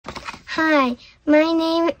Hi, my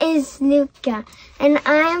name is Luca, and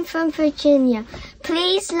I am from Virginia.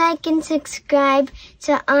 Please like and subscribe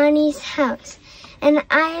to Awnie's house, and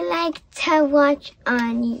I like to watch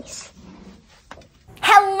Awnie's.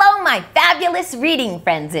 Hello, my fabulous reading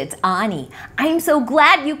friends. It's Awnie. I'm so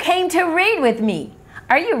glad you came to read with me.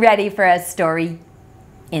 Are you ready for a story?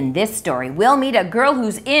 In this story, we'll meet a girl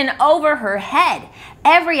who's in over her head.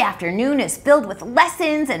 Every afternoon is filled with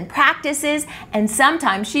lessons and practices, and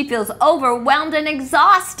sometimes she feels overwhelmed and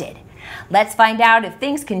exhausted. Let's find out if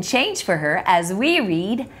things can change for her as we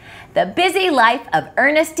read The Busy Life of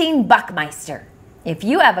Ernestine Buckmeister. If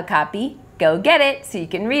you have a copy, go get it so you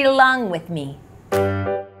can read along with me.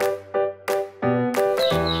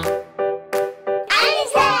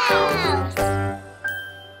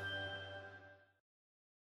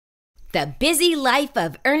 The Busy Life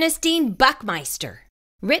of Ernestine Buckmeister,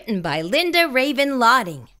 written by Ravin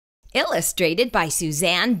Lodding, illustrated by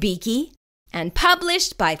Suzanne Beaky, and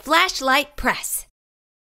published by Flashlight Press.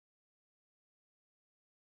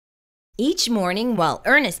 Each morning while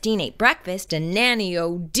Ernestine ate breakfast and Nanny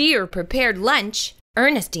O'Dear prepared lunch,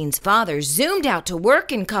 Ernestine's father zoomed out to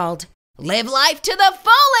work and called, "Live life to the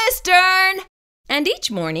fullest, Ern!" And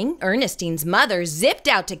each morning, Ernestine's mother zipped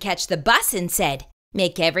out to catch the bus and said,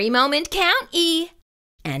 "Make every moment count, E."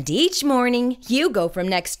 And each morning, Hugo from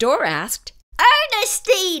next door asked,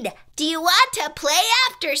 "Ernestine, do you want to play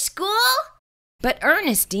after school?" But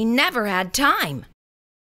Ernestine never had time.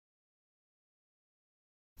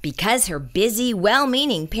 Because her busy,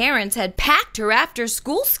 well-meaning parents had packed her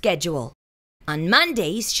after-school schedule. On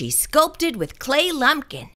Mondays, she sculpted with Clay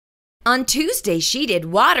Lumpkin. On Tuesdays, she did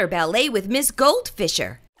water ballet with Miss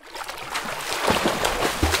Goldfisher.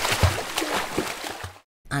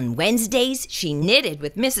 On Wednesdays, she knitted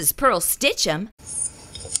with Mrs. Pearl Stitchum.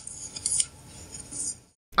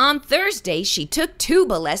 On Thursdays, she took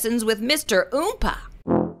tuba lessons with Mr. Oompa.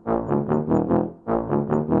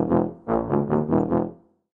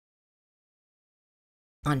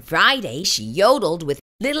 On Friday, she yodeled with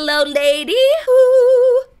Little Old Lady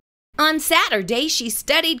Who. On Saturday, she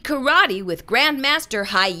studied karate with Grandmaster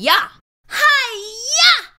Hi-Ya.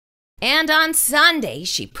 Hi-Ya! And on Sunday,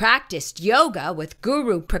 she practiced yoga with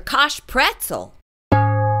Guru Prakash Pretzel.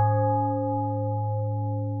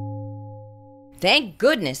 Thank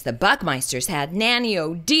goodness the Buckmeisters had Nanny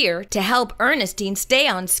O'Dear to help Ernestine stay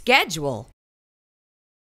on schedule.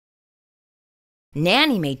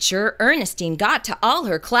 Nanny made sure Ernestine got to all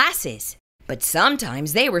her classes, but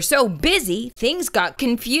sometimes they were so busy, things got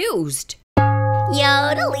confused.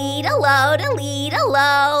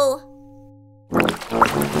 Yodel-lead-a-load-a-lead-a-low.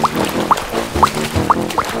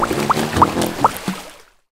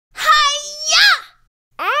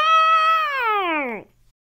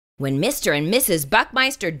 When Mr. and Mrs.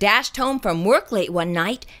 Buckmeister dashed home from work late one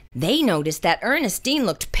night, they noticed that Ernestine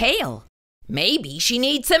looked pale. "Maybe she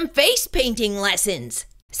needs some face painting lessons,"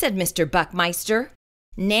 said Mr. Buckmeister.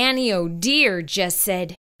 Nanny O'Dear just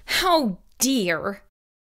said, "Oh dear."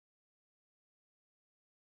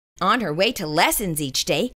 On her way to lessons each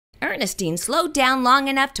day, Ernestine slowed down long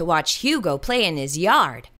enough to watch Hugo play in his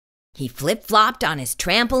yard. He flip-flopped on his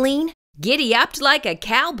trampoline, giddy-upped like a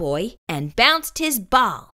cowboy, and bounced his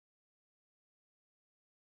ball.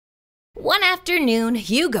 One afternoon,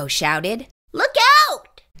 Hugo shouted, "Look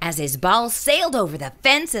out!" as his ball sailed over the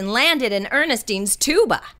fence and landed in Ernestine's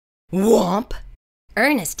tuba. Whomp!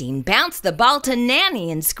 Ernestine bounced the ball to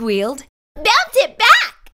Nanny and squealed, "Bounce it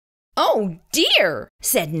back!" "Oh dear,"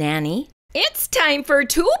 said Nanny. "It's time for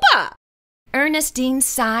tuba." Ernestine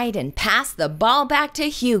sighed and passed the ball back to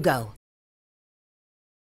Hugo.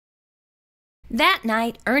 That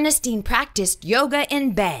night, Ernestine practiced yoga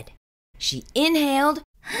in bed. She inhaled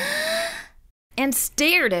and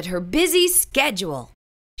stared at her busy schedule.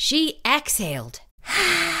 She exhaled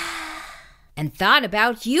and thought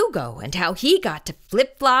about Hugo and how he got to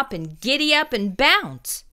flip-flop and giddy up and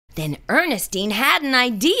bounce. Then Ernestine had an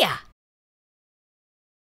idea.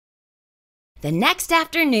 The next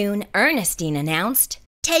afternoon, Ernestine announced,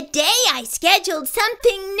 "Today I scheduled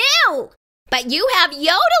something new." "But you have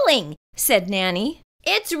yodeling," said Nanny.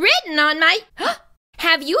 "It's written on my...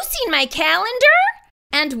 Have you seen my calendar?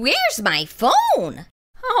 And where's my phone?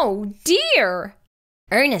 Oh dear."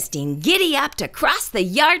 Ernestine giddy-upped across the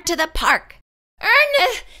yard to the park.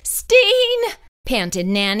 "Ernestine," panted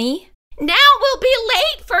Nanny. "Now we'll be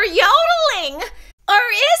late for yodeling.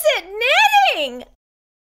 Or is it knitting?"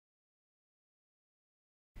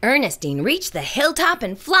 Ernestine reached the hilltop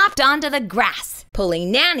and flopped onto the grass,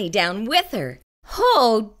 pulling Nanny down with her.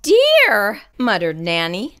 "Oh dear," muttered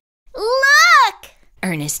Nanny. "Look!"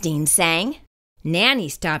 Ernestine sang. Nanny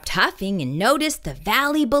stopped huffing and noticed the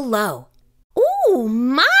valley below. Ooh,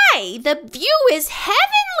 my! The view is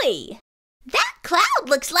heavenly! That cloud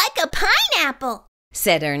looks like a pineapple,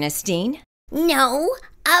 said Ernestine. No,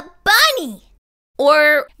 a bunny.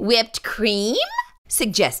 Or whipped cream,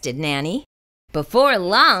 suggested Nanny. Before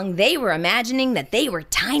long, they were imagining that they were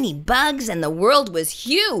tiny bugs and the world was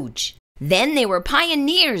huge. Then they were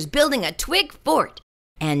pioneers building a twig fort,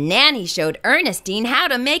 and Nanny showed Ernestine how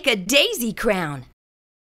to make a daisy crown.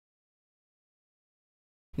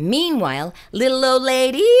 Meanwhile, little old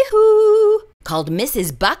lady who called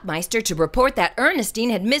Mrs. Buckmeister to report that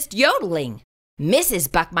Ernestine had missed yodeling. Mrs.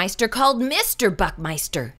 Buckmeister called Mr.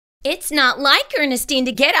 Buckmeister. It's not like Ernestine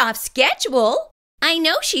to get off schedule. I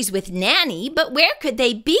know she's with Nanny, but where could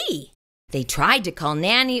they be? They tried to call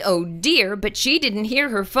Nanny, oh dear, but she didn't hear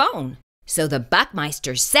her phone. So the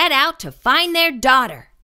Buckmeisters set out to find their daughter.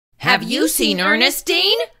 Have you seen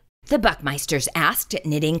Ernestine? The Buckmeisters asked at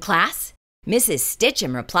knitting class. Mrs.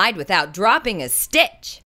 Stitchem replied without dropping a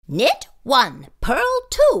stitch. Knit 1, purl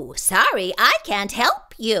 2. Sorry, I can't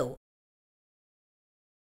help you.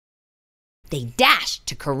 They dashed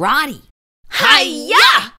to karate.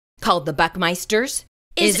 Hi-ya! Called the Buckmeisters.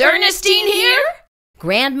 Is Ernestine here?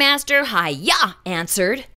 Grandmaster Hi-ya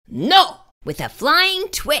answered. No! With a flying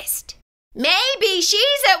twist. Maybe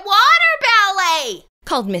she's at water ballet,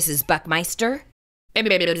 called Mrs. Buckmeister.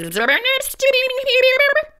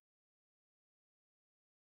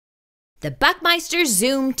 The Buckmeisters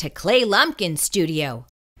zoomed to Clay Lumpkin's studio.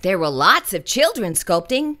 There were lots of children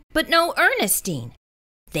sculpting, but no Ernestine.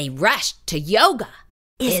 They rushed to yoga.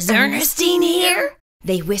 Is Ernestine here?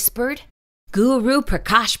 They whispered. Guru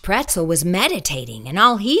Prakash Pretzel was meditating, and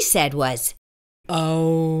all he said was,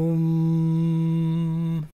 Om,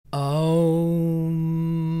 Om.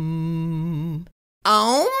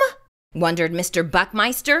 Om? Wondered Mr.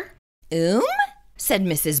 Buckmeister. Said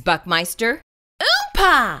Mrs. Buckmeister.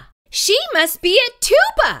 Oompa! She must be a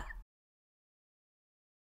tuba!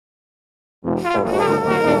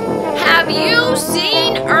 Have you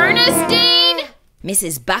seen Ernestine?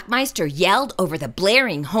 Mrs. Buckmeister yelled over the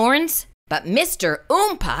blaring horns, but Mr.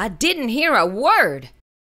 Oompa didn't hear a word.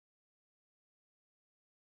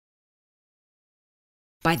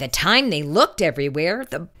 By the time they looked everywhere,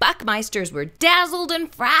 the Buckmeisters were dazzled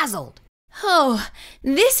and frazzled. Oh,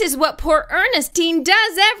 this is what poor Ernestine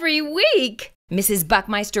does every week, Mrs.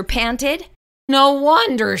 Buckmeister panted. No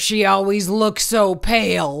wonder she always looks so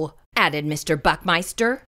pale, added Mr.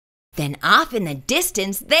 Buckmeister. Then off in the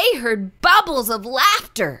distance, they heard bubbles of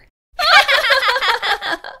laughter.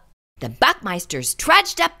 The Buckmeisters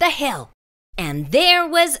trudged up the hill, and there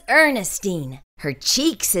was Ernestine, her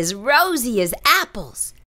cheeks as rosy as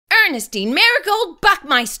apples. Ernestine Marigold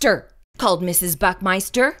Buckmeister, called Mrs.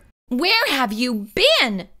 Buckmeister. Where have you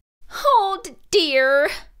been? Oh, dear,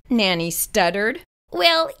 Nanny stuttered.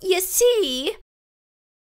 Well, you see,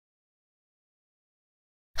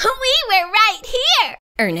 we were right here,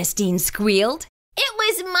 Ernestine squealed. It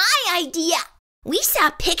was my idea. We saw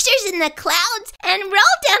pictures in the clouds and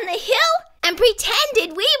rolled down the hill and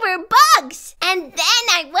pretended we were bugs. And then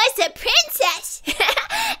I was a princess.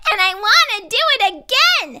 And I want to do it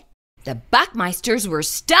again. The Buckmeisters were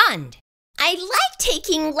stunned. I like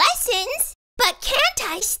taking lessons, but can't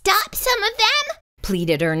I stop some of them?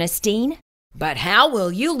 Pleaded Ernestine. But how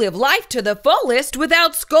will you live life to the fullest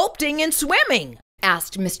without sculpting and swimming?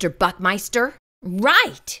 Asked Mr. Buckmeister.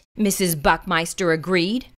 Right, Mrs. Buckmeister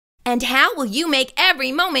agreed. And how will you make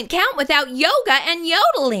every moment count without yoga and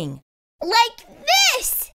yodeling? Like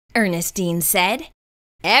this, Ernestine said.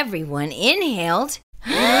 Everyone inhaled.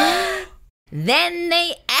 Then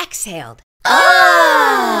they exhaled.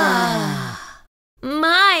 Ah!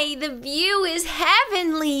 My, the view is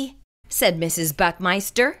heavenly, said Mrs.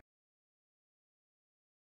 Buckmeister.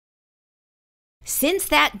 Since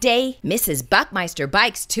that day, Mrs. Buckmeister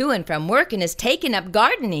bikes to and from work and has taken up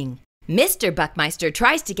gardening. Mr. Buckmeister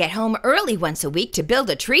tries to get home early once a week to build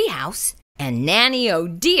a treehouse. And Nanny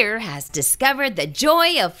O'Dear has discovered the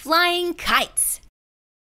joy of flying kites.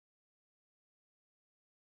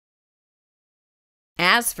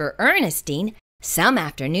 As for Ernestine, some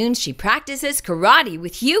afternoons she practices karate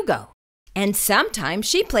with Hugo. And sometimes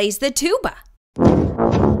she plays the tuba.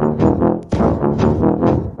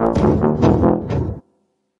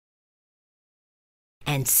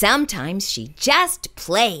 And sometimes she just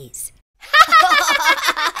plays.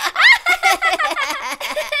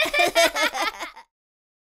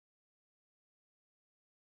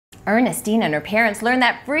 Ernestine and her parents learned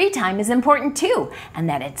that free time is important too, and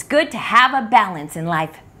that it's good to have a balance in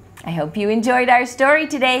life. I hope you enjoyed our story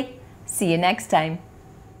today. See you next time.